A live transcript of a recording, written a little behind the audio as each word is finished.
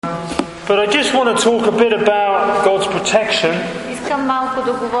But I just want to talk a bit about God's protection. Искам малко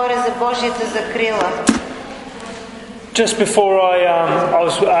да говоря за Божията закрила. Just before I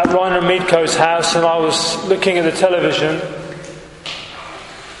was at Rainer Midko's house and I was looking at the television.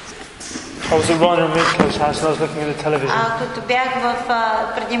 I was at Rainer Midko's house and I was looking at the television. Като бях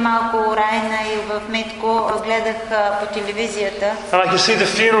преди малко у Райна и в Митко, гледах по телевизията. And I could see the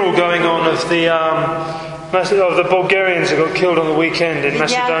funeral going on of the Bulgarians who got killed on the weekend in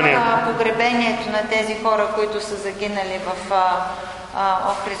Macedonia. Видях погребението на тези хора, които са загинали в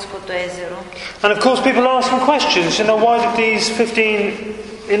Охридското езеро. And of course people are asking questions, why did these 15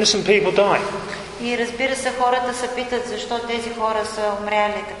 innocent people die? И разбира се, хората се питат защо тези хора са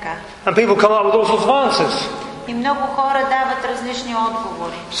умряли така. And people come up with all sorts of answers. И много хора дават различни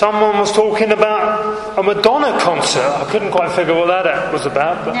отговори. Someone was talking about a Madonna concert. I couldn't quite figure what that was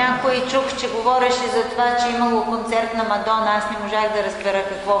about. But... Някой чух, че говореше за това, че имало концерт на Мадона. Аз не можах да разбера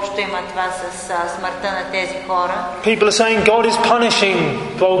какво общо има това с смъртта на тези хора. People are saying God is punishing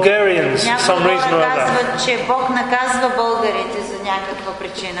Bulgarians for some reason or other. Казват, че Бог наказва българите за някаква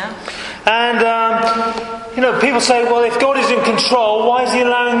причина. And people say, well, if God is in control, why is He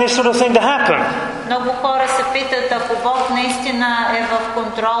allowing this sort of thing to happen? Много хора се питат, ако Бог наистина е в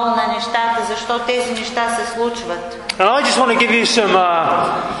контрол на нещата, защо тези неща се случват? And I just want to give you some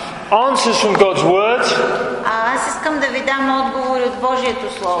answers from God's Word. Аз искам да ви дам отговори от Божието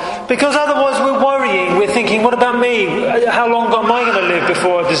Слово. Because otherwise we're worrying, we're thinking, what about me? How long am I going to live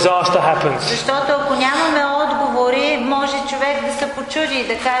before a disaster happens? Защото ако нямаме отговори, може човек да се почуди и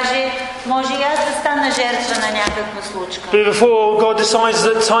да каже, може и аз да стана жертва на някаква случка. But before God decides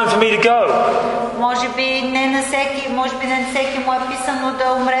that it's time for me to go. Може би на всеки му е писано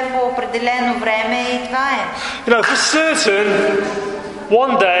да умре по определено време и това е. For certain,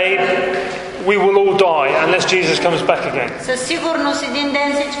 one day we will all die unless Jesus comes back again. Със сигурност един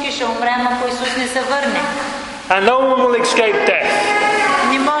ден всички ще умрем, ако Исус не се върне. And no one will escape death.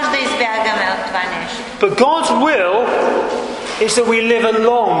 Не може да избягаме от това нещо. But God's will is that we live a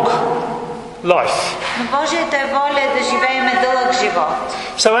long life. Но Божията воля е да живеем дълъг живот.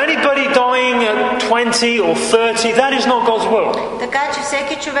 So anybody dying at 20 or 30, that is not God's will. Така че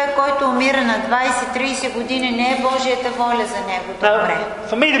всеки човек, който умира на 20-30 години, не е Божията воля за него да умре.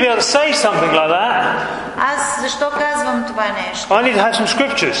 For me to be able to say something like that, аз защо казвам това нещо? I need to have some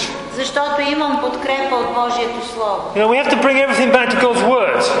scriptures. Защото имам подкрепа от Божието Слово. We have to bring everything back to God's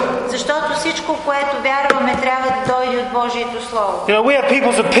Word. Защото всичко, което вярваме, трябва да дойде от Божието Слово. We have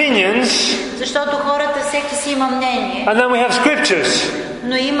people's opinions. Защото хората всеки си има мнение. And then we have scriptures.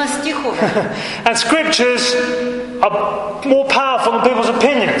 Но има стихове. And scriptures are more powerful than people's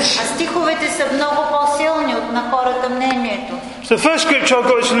opinions. А стиховете са много по-силни от на хората мнението. So the first scripture I've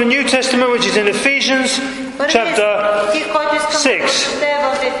got is from the New Testament, which is in Ephesians chapter 6.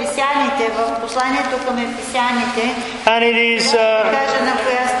 В Ефесяните, в посланието към Ефесяните. And it is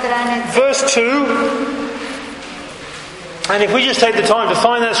verse 2. And if we just take the time to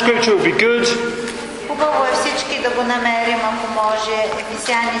find that scripture, it will be good. Хубаво е всички да го намерим, ако може.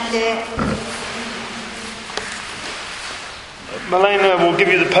 Ефесяните. Malena will give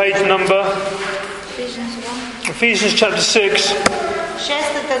you the page number. Ephesians chapter 6.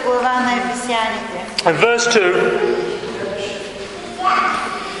 Шестата глава на Ефесяните. And verse 2.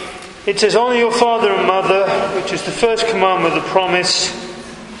 It says, "Honor your father and mother, which is the first commandment of the promise,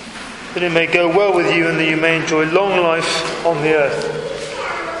 that it may go well with you and that you may enjoy long life on the earth."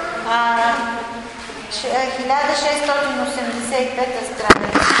 1685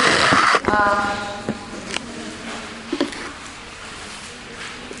 страница.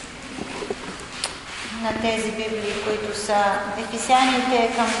 На тези библии, които са Ефесяните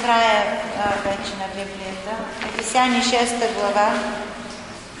към края вече на Библията. Ефесяни 6 глава,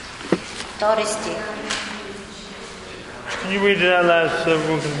 2 стих. Can you read it out loud so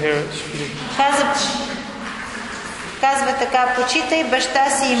everyone can hear it? Казва така: почитай баща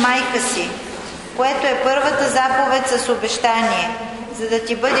си и майка си, което е първата заповед с обещание, за да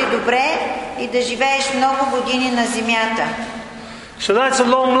ти бъде добре и да живееш много години на земята. So that's a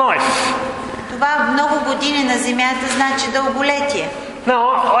long life. Това много години на земята значи дълголетие. Now,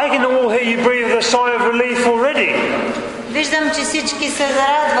 I can all hear you breathe a sigh of relief already. Виждам, че всички се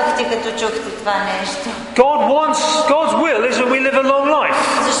зарадвахте, като чухте това нещо. God's will is that we live a long life.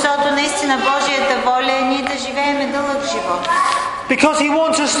 Защото наистина Божията воля е ние да живеем дълъг живот. Because he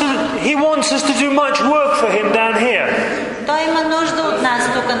wants us to do much work for him down here. Той има нужда от нас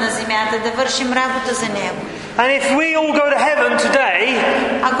тук на земята да вършим работа за него. And if we all go to heaven today,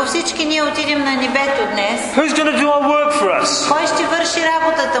 ако всички ние отидем на небето днес, who's going to do our work for us? Кой ще върши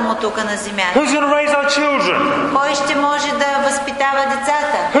работата му тук на земята? Who's going to raise our children? Кой ще може да възпитава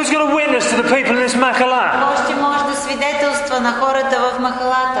децата? Who's going to witness to the people in this Makala? Какво ще може да свидетелства на хората в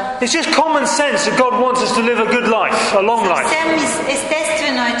Махалата? It's just common sense that God wants us to live a good life, a long life. Съвсем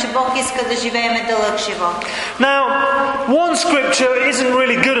естествено е, че Бог иска да живеем дълъг живот. Now, one scripture isn't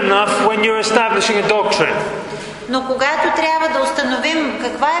really good enough when you're establishing a doctrine. Но когато трябва да установим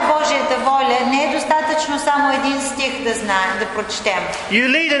каква е Божията воля, не е достатъчно само един стих да знаем, да прочетем. You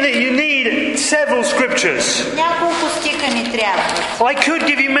need several scriptures. Няколко стиха ни трябват. I could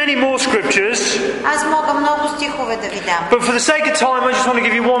give you many more scriptures. Аз мога много стихове да ви дам. But for the sake of time, I just want to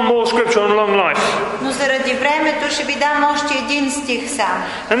give you one more scripture on long life. Но заради времето ще ви дам още един стих само.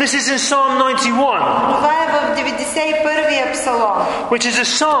 And this is in Psalm 91. Това е в 91-я псалом. Which is a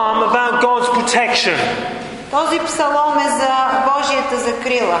psalm about God's protection. Този псалом е за Божията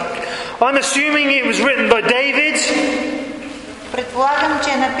закрила. I'm assuming it was written by David. Предполагам, че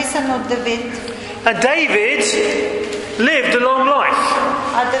е написан от Давид. And David lived a long life.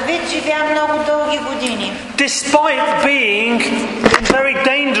 А Давид живя много дълги години. Despite being in very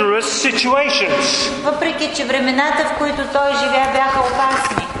dangerous situations. Въпреки, че времената, в които той живя, бяха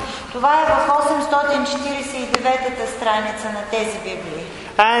опасни. Това е в 849-та страница на тези Библии.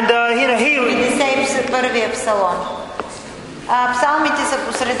 And he 51-я псалом. Псалмите са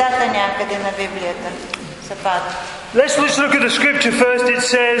по средата някъде на Библията. Съпадат. Let's look at the scripture first. It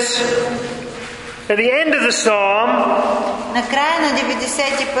says at the end of the psalm, на края на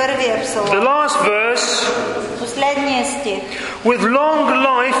 91-я псалом, the last verse, последния стих. With long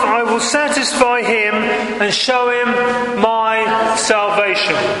life I will satisfy him and show him my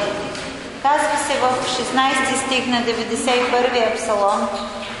salvation. Казва се в 16 стих на 91-я псалом,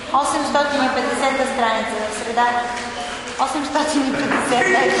 850-та страница в средата.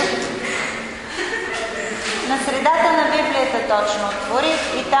 850-та. На средата на Библията точно отвори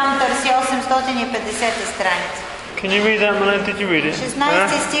и там търси 850-та страница. Can you read that, Malin? Did you read it?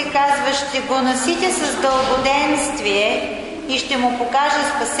 16 стих казва: ще го носите с дългоденствие и ще му покаже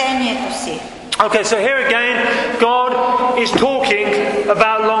спасението си. Okay, so here again, God is talking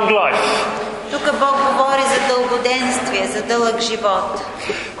about long life. Тук Бог говори за дългоденствие, за дълъг живот.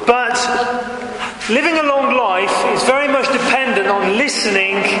 But living a long life is very much dependent on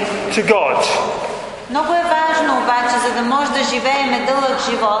listening to God. Много е важно обаче, за да може да живеем дълъг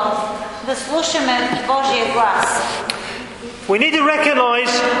живот, да слушаме Божия глас. We need to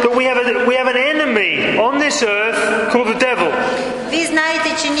recognize that we have an enemy on this earth called the devil. Вие знаете,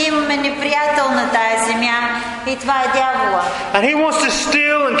 че ние имаме неприятел на тая земя и това е дявола. And he wants to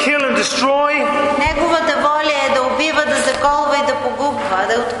steal and kill and destroy. Неговата воля е да убива, да заколва и да погубва,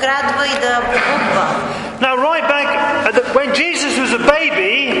 да открадва и да погубва. Now right back when Jesus was a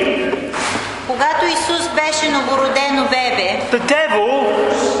baby, когато Исус беше новородено бебе, the devil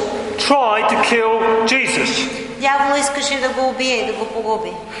tried to kill Jesus. Дявол искаше да го убие и да го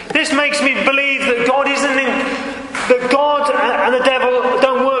погуби. This makes me believe that God and the devil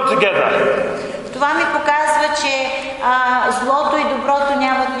don't work together. Това ми показва, че злото и доброто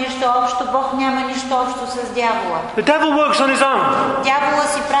нямат нищо общо, Бог няма нищо общо с дявола. The devil works on his own. Дявола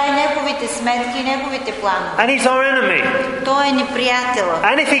си прави неговите сметки и неговите планове. And he's our enemy. Той е неприятел.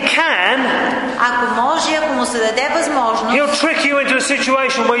 And if he can, ако може, ако му се даде възможност, he'll trick you into a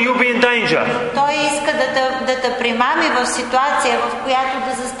situation where you'll be in danger. Той иска да те примами в ситуация, в която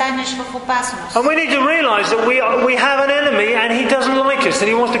да застанеш в опасност. And we need to realize that we have an enemy and he doesn't like us and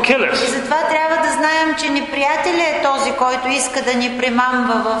he wants to kill us. Затова трябва да знаем, че неприятелят е този, който иска да ни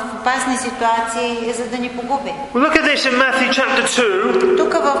примамва в опасни ситуации, за да ни погуби. Look at this in Matthew chapter 2.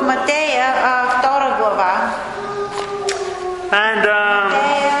 Тук в Матея 2 глава. And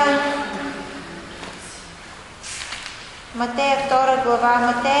Матея 2 глава.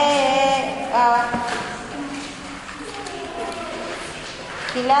 Матея е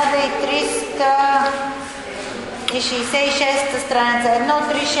 1366 страница.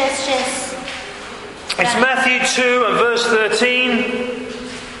 1366. it's Matthew 2 and verse 13.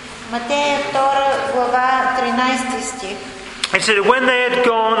 Матея 2 глава 13 стих. It said, when they had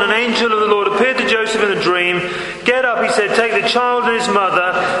gone, an angel of the Lord appeared to Joseph in a dream. Get up, he said, take the child and his mother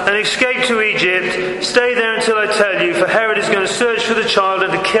and escape to Egypt. Stay there until I tell you, for Herod is going to search for the child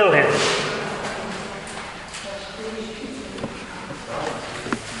and to kill him.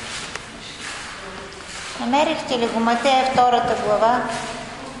 Намерихте ли го? Матея 2 глава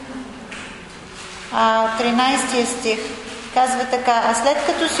 13 стих. Казва така: а след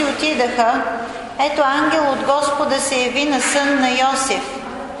като си отидаха, ето ангел от Господа се яви на сън на Йосиф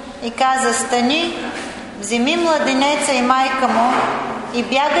и каза: стани, вземи младенеца и майка му и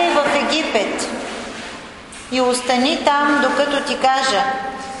бягай в Египет и остани там, докато ти кажа,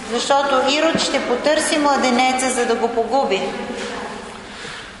 защото Ирод ще потърси младенеца, за да го погуби.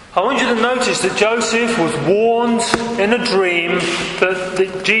 I want you to notice that Joseph was warned in a dream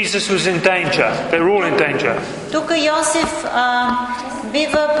that Jesus was in danger. They were all in danger. Тук Йосиф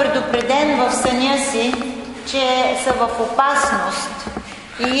бива предупреден в съня си, че са в опасност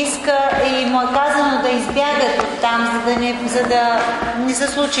и му е казано да избягат от там, за да не се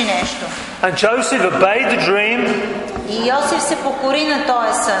случи нещо. And Joseph obeyed the dream. И Йосиф се покори на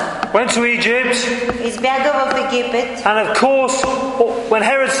този сън. Went to Egypt. Избяга в Египет. And of course, when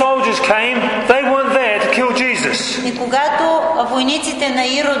Herod's soldiers came, they weren't there to kill Jesus. И когато войниците на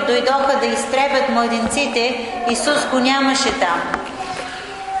Ирод дойдоха да изтребят младенците, Исус го нямаше там.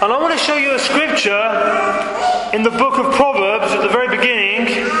 And I want to show you a scripture in the book of Proverbs at the very beginning.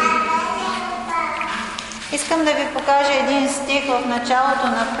 Искам да ви покажа един стих в началото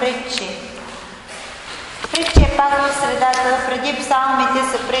на Притчи. Притчи е пак в средата, преди псалмите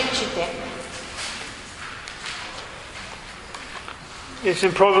са притчите. It's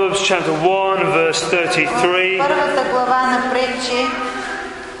in Proverbs chapter 1, verse 33. Първата глава на Притчи,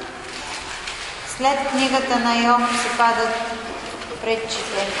 след книгата на Йов се падат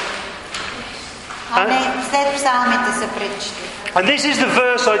притчите. А не, след псалмите са притчите. And this is the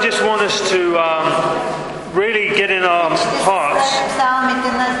verse I just want us to really get in our hearts.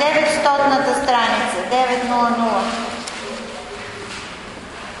 Псалмите на 900-та страница, 900.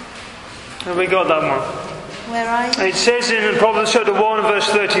 Have we got that one? Where are you? It says in Proverbs chapter 1, verse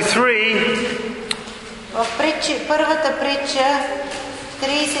 33. В първата притча,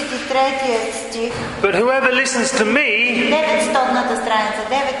 33 стих. But whoever listens to me. 900-та страница,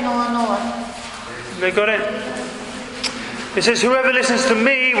 900. They got it? It says, whoever listens to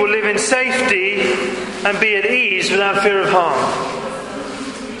me will live in safety and be at ease without fear of harm.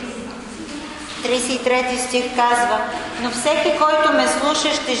 33 стих казва: но всеки, който ме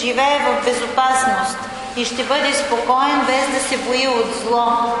слуша, ще живее в безопасност и ще бъде спокоен, без да се бои от зло.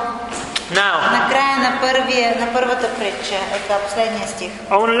 Now, накрая на първата притча е последния стих.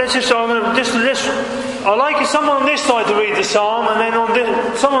 I'd like someone on this side to read the psalm, and then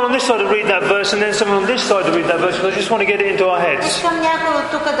someone on this side to read that verse, and then someone on this side to read that verse, because I just want to get it into our heads. Искам някой от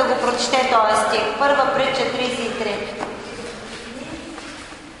тук да го прочете този стих. Първа притча 33.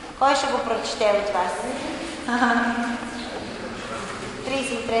 Кой ще го прочете от вас?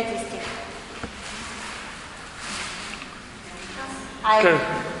 33 стих. Айде.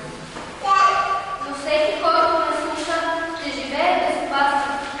 Но всеки, който ме слуша, ще живее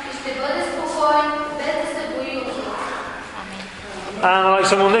безопасно и ще бъде спокоен, без да се бои от зло. And I'd like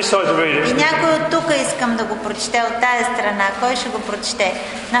someone on this side to read it. И някой от тук искам да го прочете, от тая страна. Кой ще го прочете?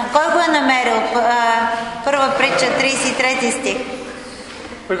 Кой го е намерил? Първа притча, 33 стих.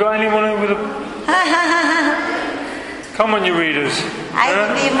 We got anyone with a... Come on, you readers.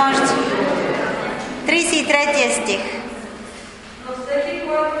 Айде, вие можете. 33 стих. Но всеки,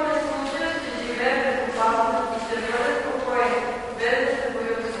 който ме слуша, ще живее безопасно и ще бъде спокоен, без да се бои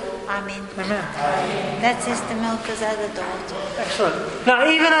от зло. Амин. Amen. That's Sister Milka Zagadolto. Excellent. Now,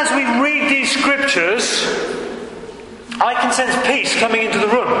 even as we read these scriptures, I can sense peace coming into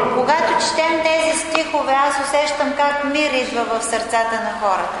the room. Когато четем тези стихове, аз усещам как мир идва в сърцата на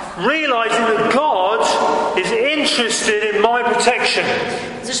хората. Realizing that God is interested in my protection.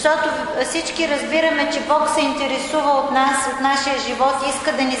 Защото всички разбираме, че Бог се интересува от нас, от нашия живот и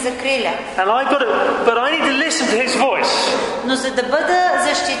иска да ни закриля. But I need to listen to His voice. Но за да бъда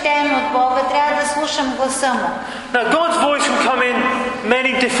защитен от Бога, трябва да слушам гласа му. Now, God's voice can come in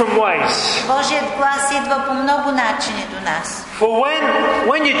many different ways. Божият глас идва по много начини до нас. For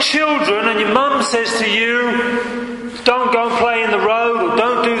when your children and your mum says to you, don't go and play in the road, or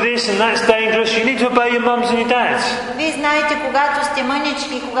don't do this and that's dangerous, you need to obey your mums and your dads. Вие знаете, когато сте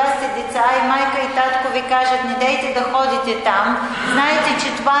мънички, кога сте деца и майка и татко ви кажат не дейте да ходите там, знаете, че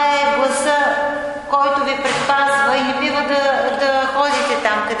това е гласа, който ви предпазва и не бива да ходите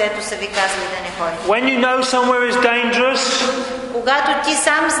там, където са ви казали да не ходите. When you know somewhere is dangerous, когато ти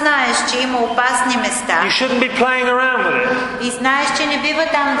сам знаеш, че има опасни места, you shouldn't be playing around with it. И знаеш, че не бива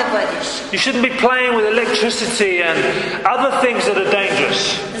там да бъдеш. You shouldn't be playing with electricity and other things that are dangerous.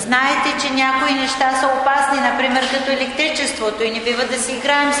 Знаете, че някои неща са опасни, например като електричеството, и не бива да си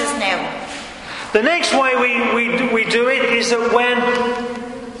играем с него. The next way we do it is that when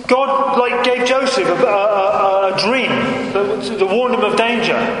God gave Joseph a dream that warned him of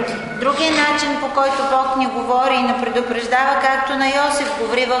danger. Другият начин, по който Бог ни говори и ни предупреждава, както на Йосиф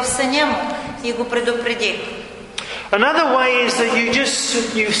говори в съня му и го предупреди. Another way is that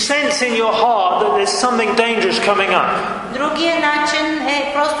you sense in your heart that there's something dangerous coming up. Другият начин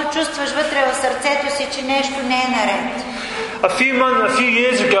е просто чувстваш вътре в сърцето си, че нещо не е наред. A few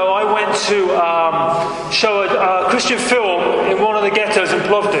years ago, I went to show a Christian film in one of the ghettos in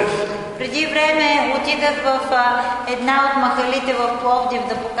Plovdiv. Преди време отидах в една от махалите в Пловдив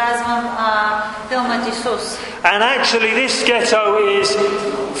да показвам филмът Исус. And actually this ghetto is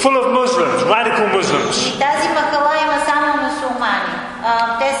full of Muslims, radical Muslims. И тази махала има само мусулмани.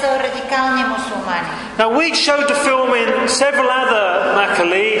 Те са радикални мусулмани. Now we showed the film in several other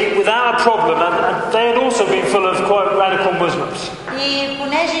mahali without a problem, and they had also been full of quite radical Muslims. И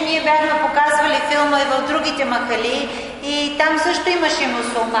понеже ние бяхме показвали филма и в другите махали, и там също имаше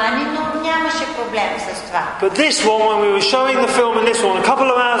мусулмани, но нямаше проблем с това. But this one, when we were showing the film in this one, a couple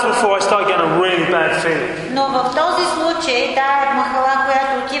of hours before, I started getting a really bad feeling. Но в този случай, тая махала,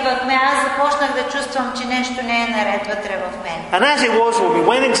 която отивахме, аз започнах да чувствам, че нещо не е наред вътре в мен. And as it was, when we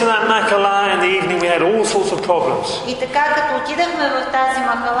went into that mahalla in the evening, we had all sorts of problems. И така, като отидахме в тази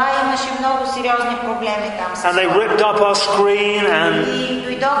махала, имаше много сериозни проблеми там. And they ripped up our screen and и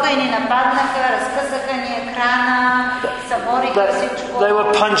дойдоха и ни нападнаха, разкъсаха ни екрана, събориха всичко. They were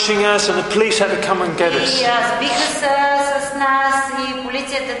punching us and the police had to come and get us. И сбиха се с нас и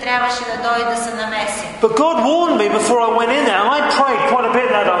полицията трябваше да дойде да се намеси. But God warned me before I went in there, and I prayed quite a bit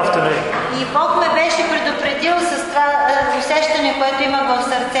that afternoon. И Бог ме беше предупредил с това усещане, което имах в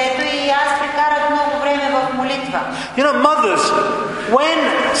сърцето, и аз прекарах много време в молитва. You know, mothers, when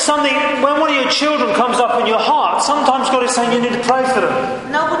one of your children comes up in your heart, sometimes God is saying you need to pray for them.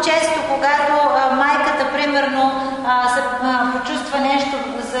 Много често, когато майката, примерно, се почувства нещо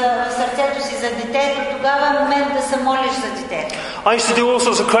за сърцето си за детето, тогава е момент да се молиш за детето. I used to do all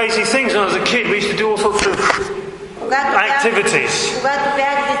sorts of crazy things when I was a kid. We used to do all sorts of activities. Когато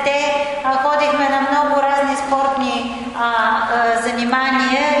бях дете, ходихме на много разни спортни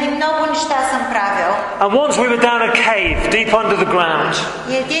занимания и много неща съм правил. And once we were down a cave deep under the ground.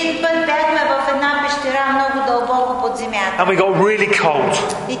 И един път бяхме в една пещера много дълбоко под земята. And we got really cold.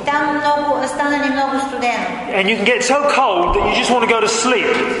 И там стана ни много студено. And you can get so cold that you just want to go to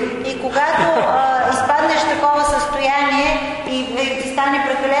sleep. И когато изпаднеш в такова състояние и стане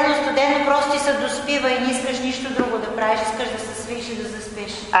прекалено студено, просто ти се доспива и не искаш нищо друго да правиш, искаш да се свиш и да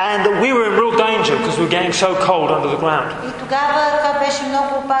заспиш. And we were in real danger because we were getting so cold under the ground. И тогава това беше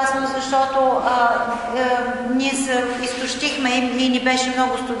много опасно, защото ние се изтощихме и ни беше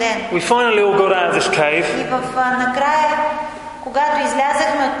много студено. We finally all got out of this cave. И накрая, когато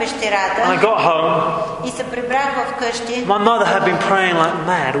излязахме от пещерата, I got home. И се прибрах в къщи. My mother had been praying like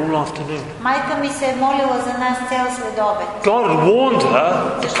mad all afternoon. Майка ми се е молила за нас цял следобед. God had warned her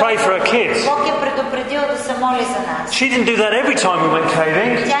to pray for her kids. Бог е предупредил да се моли за нас. She didn't do that every time we went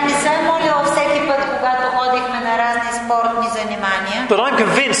caving. Тя не се е молила всеки път, когато ходихме на разни спортни занимания. But I'm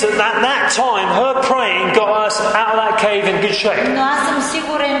convinced that that time her praying got us out of that cave in good shape. Но аз съм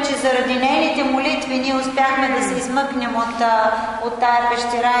сигурен, че заради нейните молитви ние успяхме да се измъкнем от тая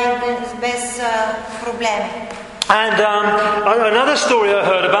пещера и без проблеми. And another story I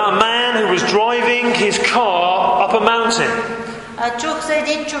heard about a man who was driving his car up a mountain. Чух за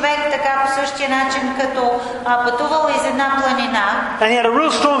един човек така по същия начин, като пътувал из една планина. And he had a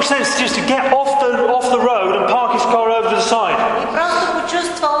real strong sense just to get off the road and park his car over to the side. И просто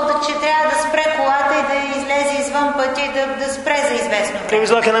почувствал, че трябва да спре колата и да излезе извън пътя и да спре за известно време. It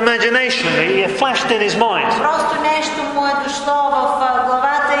was like an imagination. It flashed in his mind. Просто нещо му е дошло в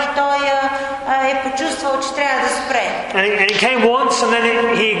главата и той е почувствал, че трябва да спре. And he came once and then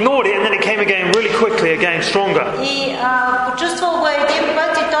he ignored it and then it came again really quickly, again stronger. И почувствал го един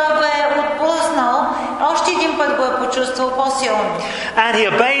път и той го е отпуснал. Още един път го е почувствал по-силно. And he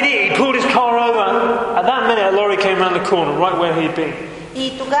obeyed it. He pulled his car over. At that minute, a lorry came around the corner, right where he'd been.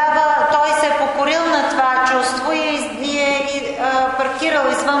 И тогава той се е покорил на това чувство и е паркирал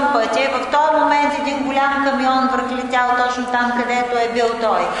извън пътя. И в този момент един голям камион върхлетял точно там, където е бил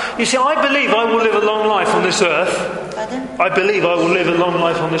той. You see, I believe I will live a long life on this earth. I believe I will live a long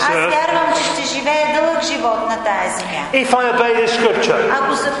life on this Аз earth. вярвам, че ще живее дълъг живот на тая земя. If I obey this scripture,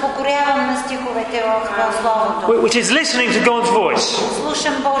 ако се покорявам на стиховете в Словото, which is listening to God's voice.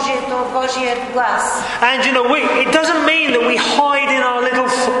 Слушам Божият глас. And you know, it doesn't mean that we hide in our little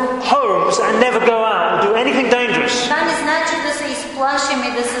homes and never go out and do anything dangerous. Това не значи да се изплашим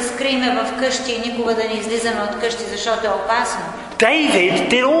и да се скриме в къщи и никога да не излизаме от къщи, защото е опасно. David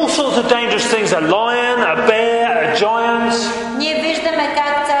did all sorts of dangerous things, a lion, a bear, a giant. Ние виждаме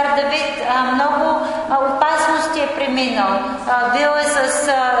как цар Давид много опасности е преминал. Бил е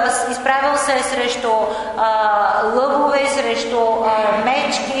изправил се срещу лъвове, срещу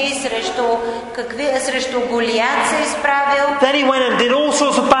мечки, срещу Голиат се е изправил. Then he went and did all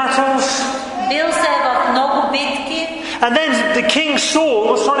sorts of battles. Бил се в много битки. And then the king Saul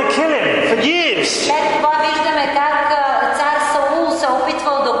was trying to kill him for years. След това виждаме как цар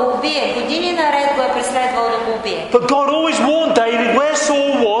But God always warned David where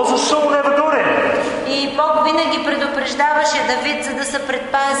Saul was, and Saul never got him. И Бог винаги предупреждаваше Давид, за да се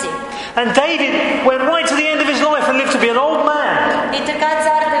предпази. And David went right to the end of his life and lived to be an old man. И така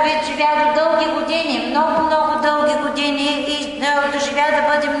цар Давид живя до дълги години, много дълги години и доживя да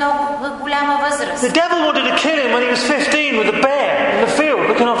бъде много голяма възраст. The devil wanted to kill him when he was 15 with a bear in the field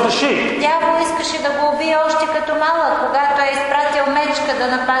looking after the sheep. Дявол искаше да го убие още като малък, когато е изпратил мечка да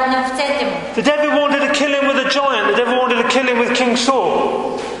нападне овцете му. The devil wanted to kill him with a giant. The devil wanted to kill him with King Saul.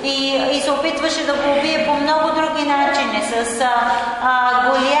 И се опитваше да го убие по много други начини, с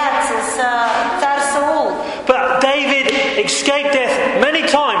Голиат, с цар Саул. But David escaped death many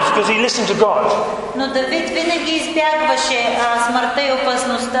times because he listened to God. Но Давид винаги избягваше смъртта и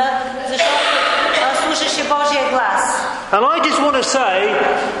опасността, защото слушаше Божия глас. And I just want to say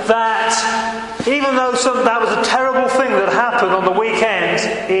that even though that was a terrible thing that happened on the weekend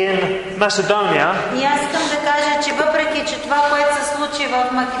in Macedonia, И аз искам да кажа, че въпреки че това, което се случи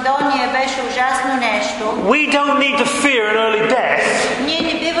в Македония, беше ужасно нещо, we don't need to fear an early death ние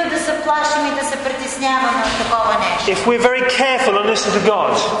не бива да се плашим и да се притесняваме от такова нещо. if we're very careful and listen to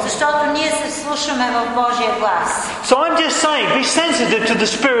God. Защото ние се слушаме в Божия глас. So I'm just saying, be sensitive to the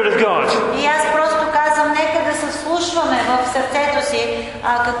Spirit of God. И аз просто казвам, нека да се вслушваме в сърцето си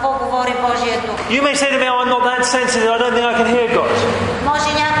какво говори Божия дух. You may say to me, oh, I'm not that sensitive, I don't think I can hear God. Може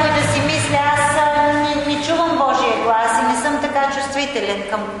някой да си мисли, аз не чувам Божия глас и не съм така чувствителен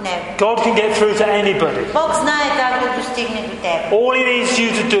към него. God can get through to anybody. Бог знае как да достигне до теб. All He needs you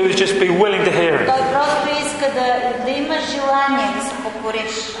to do is just be willing to hear Him. Той просто иска да имаш желание да се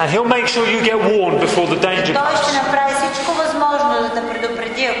покориш. And He'll make sure you get warned before the danger Той ще comes. направи всичко възможно да те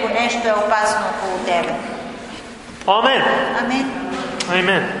предупреди, ако нещо е опасно около тебе. Amen. Амин.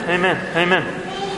 Amen. Amen. Amen.